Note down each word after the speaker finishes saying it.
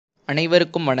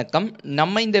அனைவருக்கும் வணக்கம்.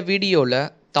 நம்ம இந்த வீடியோவில்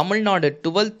தமிழ்நாடு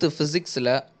 12th ஃபிசிக்ஸில்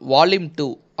வால்யூம் 2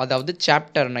 அதாவது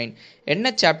சாப்டர் 9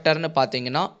 என்ன சாப்டர்னு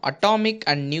பார்த்தீங்கன்னா atomic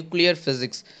and nuclear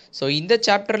physics. So இந்த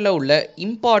சாப்டரில் உள்ள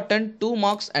இம்பார்ட்டன்ட் 2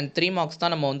 மார்க்ஸ் அண்ட் 3 மார்க்ஸ்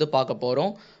தான் நம்ம பார்க்க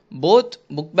போகிறோம். Both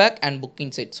book back and book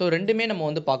inside. So ரெண்டுமே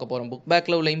நம்ம பார்க்க போகிறோம். புக்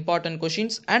பேக்கில் உள்ள இம்பார்ட்டன்ட்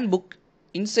கொஷின்ஸ் அண்ட் புக்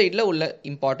இன்சைடில் உள்ள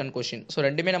இம்பார்ட்டன்ட் கொஷின். ஸோ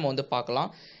ரெண்டுமே நம்ம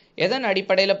பார்க்கலாம். எதன்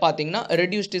அடிப்படையில் பார்த்தீங்கன்னா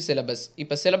ரெடியூஸ்டு சிலபஸ்.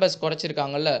 இப்போ சிலபஸ்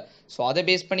குறைச்சிருக்காங்கல்ல, ஸோ அதை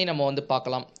பேஸ் பண்ணி நம்ம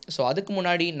பார்க்கலாம். ஸோ அதுக்கு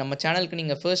முன்னாடி நம்ம சேனலுக்கு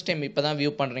நீங்கள் ஃபர்ஸ்ட் டைம் இப்போ தான்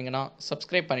வியூ பண்ணுறீங்கன்னா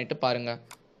சப்ஸ்கிரைப் பண்ணிவிட்டு பாருங்கள்.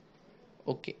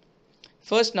 ஓகே,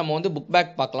 ஃபர்ஸ்ட் நம்ம புக்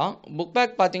பேக் பார்க்கலாம். புக்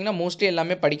பேக் பார்த்தீங்கன்னா மோஸ்ட்லி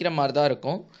எல்லாமே படிக்கிற மாதிரி தான்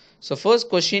இருக்கும். So first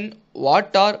question,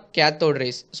 what are cathode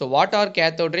race? So what are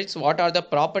cathode race, what are the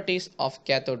properties of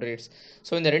cathode race?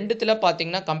 So இந்த ரெண்டுத்தில்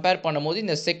பார்த்தீங்கன்னா கம்பேர் பண்ணும்போது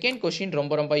இந்த செகண்ட் கொஷின்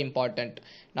ரொம்ப இம்பார்ட்டண்ட்.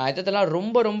 நான் எதெல்லாம்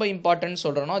ரொம்ப இம்பார்ட்டன்ட்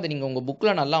சொல்கிறேனோ அதை நீங்கள் உங்கள்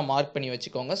புக்கில் நல்லா மார்க் பண்ணி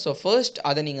வச்சுக்கோங்க. ஸோ ஃபர்ஸ்ட்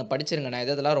அதை நீங்கள் படிச்சிருங்க. நான்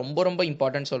எதெல்லாம் ரொம்ப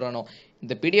இம்பார்ட்டன்ட் சொல்கிறேனோ,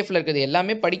 இந்த பிடிஎஃப்ல இருக்கிறது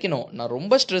எல்லாமே படிக்கணும். நான்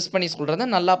ரொம்ப ஸ்ட்ரெஸ் பண்ணி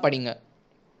சொல்கிறத நல்லா படிங்க.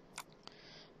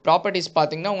 ப்ராப்பர்ட்டிஸ்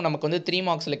பார்த்தீங்கன்னா நமக்கு 3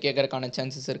 மார்க்ஸில் கேட்கறதுக்கான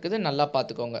சான்சஸ் இருக்குது, நல்லா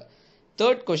பார்த்துக்கோங்க.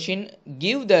 Third question,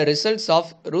 give the results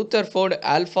of Rutherford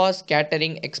alpha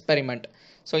scattering experiment.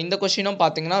 So இந்த கொஷினும்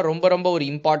பார்த்தீங்கன்னா ரொம்ப ஒரு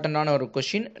இம்பார்ட்டண்டான ஒரு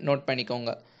கொஷின், நோட்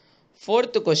பண்ணிக்கோங்க.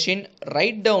 Fourth question,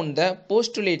 write down the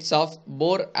postulates of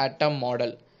bore atom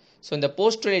model. So இந்த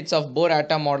postulates of bore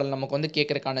atom model நமக்கு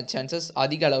கேட்கறதுக்கான சான்சஸ்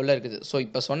அதிக அளவில் இருக்குது. ஸோ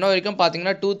இப்போ சொன்ன வரைக்கும்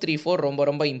பார்த்தீங்கன்னா 2, 3, 4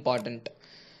 ரொம்ப important.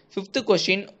 Fifth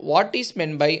question, what is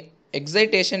men by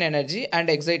excitation energy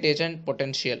and excitation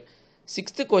potential.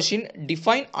 Sixth question,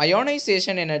 define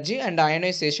அயோனைசேஷன் energy and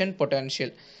அயோனைசேஷன்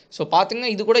potential. So பார்த்தீங்கன்னா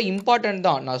இது கூட இம்பார்ட்டன்ட்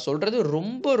தான். நான் சொல்கிறது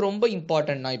ரொம்ப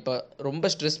இம்பார்ட்டன்ட். நான் இப்போ ரொம்ப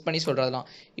ஸ்ட்ரெஸ் பண்ணி சொல்கிறதுலாம்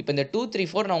இப்போ இந்த 2, 3,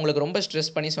 4 நான் உங்களுக்கு ரொம்ப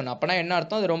ஸ்ட்ரெஸ் பண்ணி சொன்னேன். அப்போனா என்ன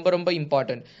அர்த்தம்? அது ரொம்ப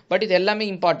இம்பார்ட்டன்ட். பட் இது எல்லாமே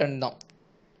இம்பார்ட்டன்ட் தான்.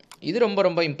 இது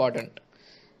ரொம்ப important.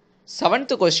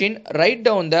 Seventh question, write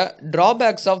down the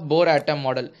drawbacks of bore atom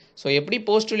model. So எப்படி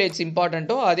போஸ்டுலேட்ஸ்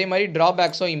இம்பார்ட்டண்ட்டோ அதே மாதிரி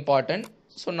ட்ராபேக்ஸும் இம்பார்ட்டன்ட்.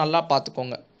 ஸோ நல்லா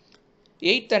பார்த்துக்கோங்க.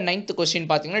 எயித் அண்ட் நைன்த் கொஷின்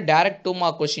பார்த்தீங்கன்னா டேரக்ட் 2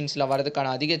 மார்க் கொஷின்ஸில்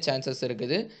வரதுக்கான அதிக சான்சஸ்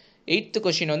இருக்குது. Eighth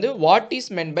question what is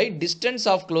men by distance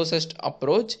of closest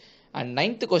approach. And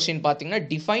ninth question பார்த்தீங்கன்னா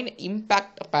டிஃபைன்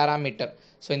இம்பேக்ட் பேராமீட்டர்.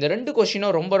 ஸோ இந்த 2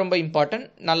 கொஷினும் ரொம்ப இம்பார்ட்டன்ட்,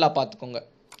 நல்லா பார்த்துக்கோங்க.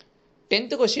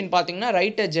 10th கொஷின் பார்த்தீங்கன்னா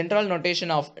right a general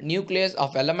notation of nucleus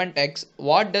of element X,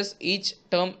 what does each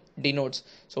term denotes.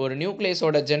 So ஒரு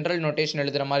நியூக்ளியஸோட general notation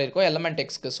எழுதுகிற மாதிரி இருக்கும் எலமெண்ட்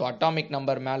எக்ஸ்க்கு. ஸோ அட்டாமிக்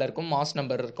நம்பர் மேலே இருக்கும், மாஸ்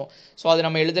நம்பர் இருக்கும். ஸோ அது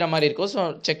நம்ம எழுதுகிற மாதிரி இருக்கும். ஸோ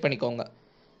செக் பண்ணிக்கோங்க.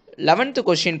 11th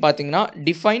கொஷின் பார்த்தீங்கன்னா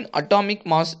டிஃபைன் அட்டாமிக்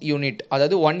மாஸ் யூனிட்,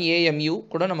 அதாவது 1 AMU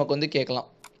கூட நமக்கு கேட்கலாம்.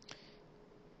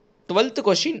 12th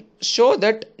question, show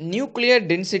that nuclear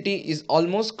density is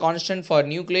almost constant for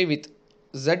nuclear with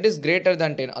Z is greater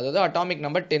than 10. அதாவது அட்டாமிக்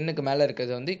நம்பர் 10க்கு மேலே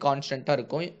இருக்கிறது கான்ஸ்டண்ட்டாக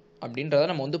இருக்கும் அப்படின்றத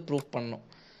நம்ம ப்ரூவ் பண்ணணும்.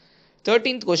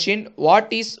 13th question,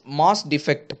 what is mass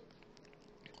defect.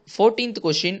 14th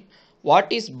question,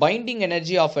 what is binding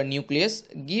energy of a nucleus,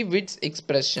 give it's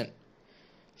expression.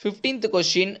 15th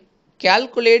question,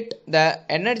 calculate the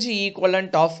energy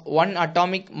equivalent of 1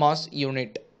 atomic mass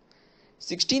unit.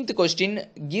 16th question,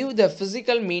 give the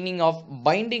physical meaning of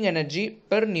binding energy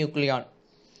per nucleon.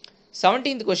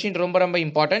 17th question ரொம்ப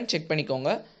important, check பண்ணிக்கோங்க.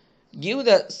 give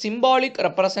the symbolic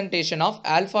representation of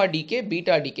alpha decay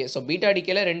beta decay. So beta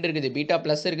decayல 2 இருக்குது, beta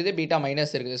plus இருக்குது, beta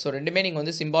minus இருக்குது. So ரெண்டுமே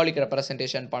நீங்கள் symbolic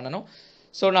representation பண்ணணும்.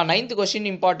 So நான் 9th question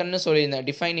இம்பார்ட்டன்ட்னு சொல்லியிருந்தேன்,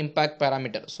 டிஃபைன் இம்பாக்ட்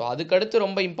பேராமீட்டர். ஸோ அதுக்கடுத்து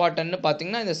ரொம்ப இம்பார்ட்டன்ட்னு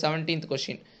பார்த்தீங்கன்னா இந்த 17th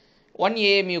கொஷின் 1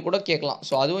 AMU கூட கேட்கலாம்.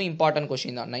 ஸோ அதுவும் இம்பார்ட்டன்ட்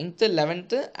கொஷின் தான். 9th,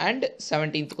 11th and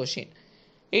 17th question.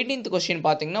 18th question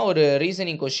பார்த்தீங்கன்னா ஒரு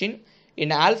reasoning question.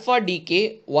 In alpha decay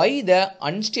Y the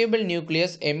unstable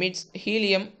nucleus emits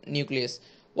helium nucleus,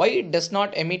 why it does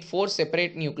not emit 4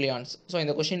 separate nucleons. So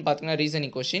இந்த question பார்த்தீங்கன்னா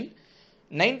reasoning question.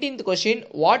 19th question,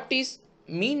 what is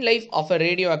mean life of a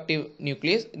radio active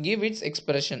nucleus, give it's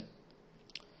expression.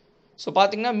 So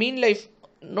பார்த்தீங்கன்னா மீன் life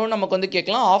நமக்கு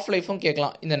கேட்கலாம், of லைஃபும்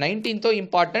கேட்கலாம். இந்த 19th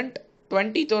important,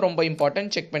 20th ரொம்ப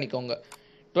important, check பண்ணிக்கோங்க.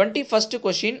 21st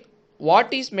question,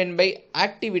 what is men by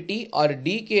activity R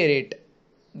decay rate,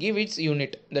 give it's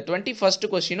unit. இந்த 21st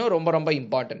கொஷினும் ரொம்ப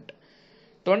important.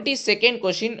 22nd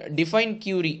question, define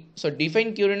Curie. So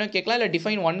define கியூரினோ கேட்கலாம், இல்லை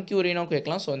டிஃபைன் 1 கியூரினோ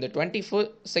கேட்கலாம். ஸோ இந்த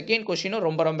 22nd கொஷினும்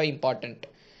ரொம்ப important.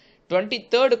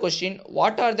 23rd question,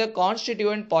 what are the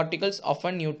constituent particles of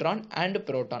a neutron and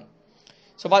proton.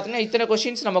 So பார்த்தீங்கன்னா இத்தனை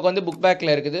questions நமக்கு புக்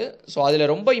பேக்கில் இருக்குது. ஸோ அதில்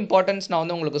ரொம்ப இம்பார்ட்டன்ஸ்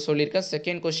நான் உங்களுக்கு சொல்லியிருக்கேன்.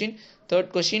 2nd question, 3rd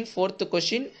question, 4th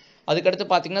question, அதுக்கடுத்து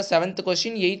பார்த்தீங்கன்னா 7th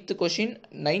question, 8th question,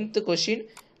 9th question,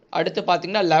 அடுத்து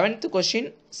பார்த்தீங்கன்னா 11th question,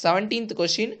 17th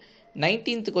question,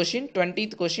 19th question,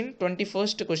 20th question,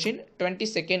 21st question,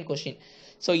 22nd question.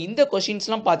 So இந்த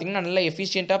கொஷின்ஸ்லாம் பார்த்தீங்கன்னா நல்லா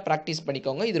எஃபிஷியண்ட்டாக ப்ராக்டிஸ்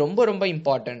பண்ணிக்கோங்க. இது ரொம்ப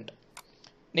இம்பார்ட்டண்ட்.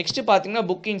 நெக்ஸ்ட்டு பார்த்தீங்கன்னா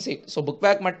book inside. So book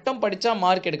back மட்டும் படித்தா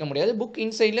மார்க் எடுக்க முடியாது. புக்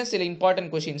இன்சைடில் சில இம்பார்ட்டன்ட்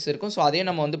கொஷின்ஸ் இருக்கும். ஸோ அதையும்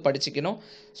நம்ம வந்து படிச்சுக்கணும்.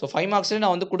 ஸோ 5 மார்க்ஸில்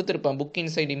நான் வந்து கொடுத்துருப்பேன். Book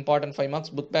inside important 5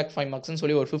 marks, book back 5 மார்க்ஸ்னு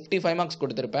சொல்லி ஒரு 55 மார்க்ஸ்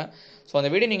கொடுத்துருப்பேன். ஸோ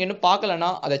அந்த வீடியோ நீங்கள் இன்னும்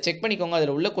பார்க்கலன்னா அதை செக் பண்ணிக்கோங்க.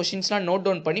 அதில் உள்ள கொஷின்ஸ்லாம் நோட்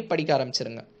டவுன் பண்ணி படிக்க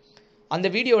ஆரம்பிச்சிருங்க. அந்த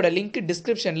வீடியோட லிங்க்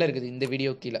டிஸ்கிரிப்ஷனில் இருக்குது இந்த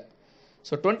வீடியோ கீழே.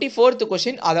 ஸோ 24th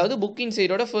கொஷின், அதாவது book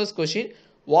இன்சைடோட first question.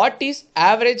 What is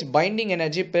average binding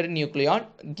energy per nucleon,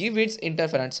 give it's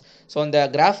interference. So அந்த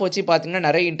கிராஃப் வச்சு பார்த்தீங்கன்னா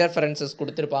நிறைய இன்டர்ஃபரன்சஸ்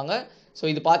கொடுத்துருப்பாங்க. ஸோ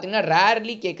இது பார்த்தீங்கன்னா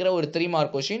ரேர்லி கேட்குற ஒரு 3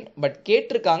 மார்க் கொஷின், பட்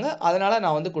கேட்டிருக்காங்க, அதனால்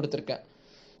நான் வந்து கொடுத்துருக்கேன்.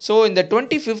 ஸோ இந்த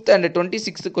 25th அண்ட்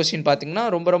 26th கொஷின் பார்த்தீங்கன்னா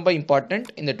ரொம்ப ரொம்ப இம்பார்ட்டன்ட்.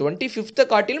 இந்த 25th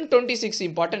காட்டிலும் 26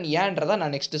 இம்பார்ட்டன்ட். ஏன்றதை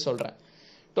நான் நெக்ஸ்ட்டு சொல்கிறேன்.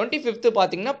 25th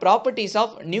பார்த்தீங்கன்னா properties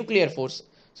of nuclear force.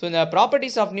 So இந்த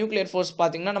ப்ராப்பர்ட்டிஸ் ஆஃப் நியூக்ளியர் ஃபோர்ஸ்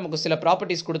பார்த்தீங்கன்னா நமக்கு சில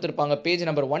ப்ராப்பர்ட்டிஸ் கொடுத்துருப்பாங்க. பேஜ்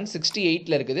நம்பர்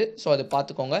 168 இருக்குது. ஸோ அது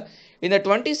பார்த்துக்கோங்க. இந்த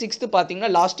 26th பார்த்தீங்கன்னா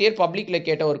லாஸ்ட் இயர் பப்ளிக்கில்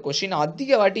கேட்ட ஒரு கொஷின்,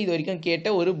 அதிக வாட்டி இது வரைக்கும் கேட்ட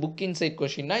ஒரு புக் இன்சைட்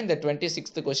கொஷின்னா இந்த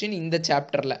 26th கொஷின் இந்த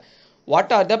சாப்டரில்.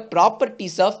 What are the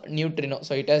properties of neutrino.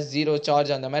 So it has zero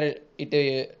charge, அந்த மாதிரி it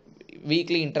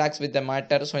weekly interacts with the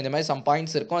matter. So இந்த மாதிரி சம்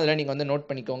பாயிண்ட்ஸ் இருக்கும், அதில் நீங்கள் வந்து நோட்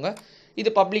பண்ணிக்கோங்க.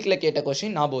 இது பப்ளிக்கில் கேட்ட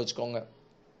கொஷின், ஞாபகம் வச்சுக்கோங்க.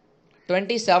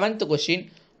 27th question,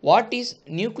 what is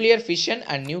nuclear fission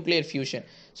and nuclear fusion.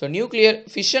 So nuclear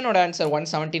ஃபிஷனோட answer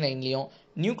 179லையும்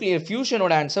nuclear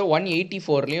ஃபியூஷனோட answer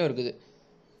 184லையும் இருக்குது.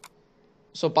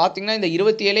 ஸோ பார்த்தீங்கன்னா இந்த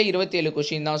 27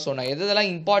 கொஷின் தான் சொன்னேன்.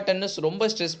 எதெல்லாம் இம்பார்ட்டன்ட்னு ரொம்ப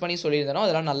ஸ்ட்ரெஸ் பண்ணி சொல்லியிருந்தேனோ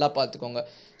அதெல்லாம் நல்லா பார்த்துக்கோங்க.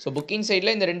 ஸோ புக்கிங்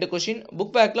சைடில் இந்த 2 கொஷின்,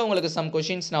 புக் பேக்கில் உங்களுக்கு சம்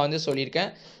கொஷின்ஸ் நான் வந்து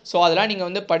சொல்லியிருக்கேன். ஸோ அதெல்லாம் நீங்கள்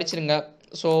வந்து படிச்சிருங்க.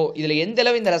 ஸோ இதில்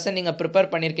எந்தளவு இந்த லெசன் நீங்கள் ப்ரிப்பேர்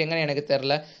பண்ணியிருக்கீங்கன்னு எனக்கு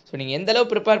தெரில. ஸோ நீங்கள் எந்தளவு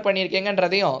ப்ரிப்பேர்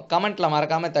பண்ணியிருக்கீங்கன்றதையும் கமெண்ட்டில்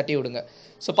மறக்காமல் தட்டி விடுங்க.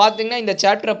 ஸோ பார்த்தீங்கன்னா இந்த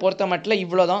சாப்டரை பொறுத்த மட்டும்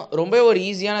இவ்வளோ தான். ரொம்ப ஒரு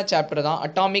ஈஸியான சாப்டர் தான்,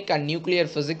 atomic and nuclear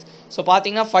physics. So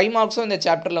பார்த்தீங்கன்னா 5 மார்க்ஸும் இந்த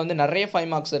சாப்டரில் வந்து நிறைய 5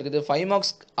 மார்க்ஸ் இருக்குது. 5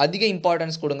 மார்க்ஸ் அதிக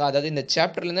இம்பார்ட்டன்ஸ் கொடுங்க. அதாவது இந்த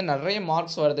சாப்டர்லேருந்து நிறைய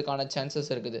மார்க்ஸ் வரதுக்கான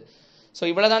சான்சஸ் இருக்குது. ஸோ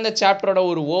இவ்வளோ தான் இந்த சாப்டரோட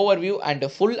ஒரு ஓவர்வியூ அண்ட்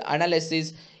ஃபுல்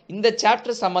அனாலிசிஸ். இந்த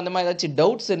சாப்டர் சம்மந்தமாக ஏதாச்சும்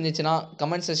டவுட்ஸ் இருந்துச்சுன்னா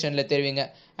கமெண்ட் செக்ஷனில் தெரிவிங்க.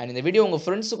 அண்ட் இந்த வீடியோ உங்கள்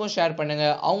ஃப்ரெண்ட்ஸுக்கும் ஷேர்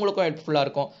பண்ணுங்கள், அவங்களுக்கும் ஹெல்ப்ஃபுல்லாக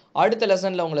இருக்கும். அடுத்த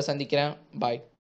லெசனில் உங்களை சந்திக்கிறேன். பாய்.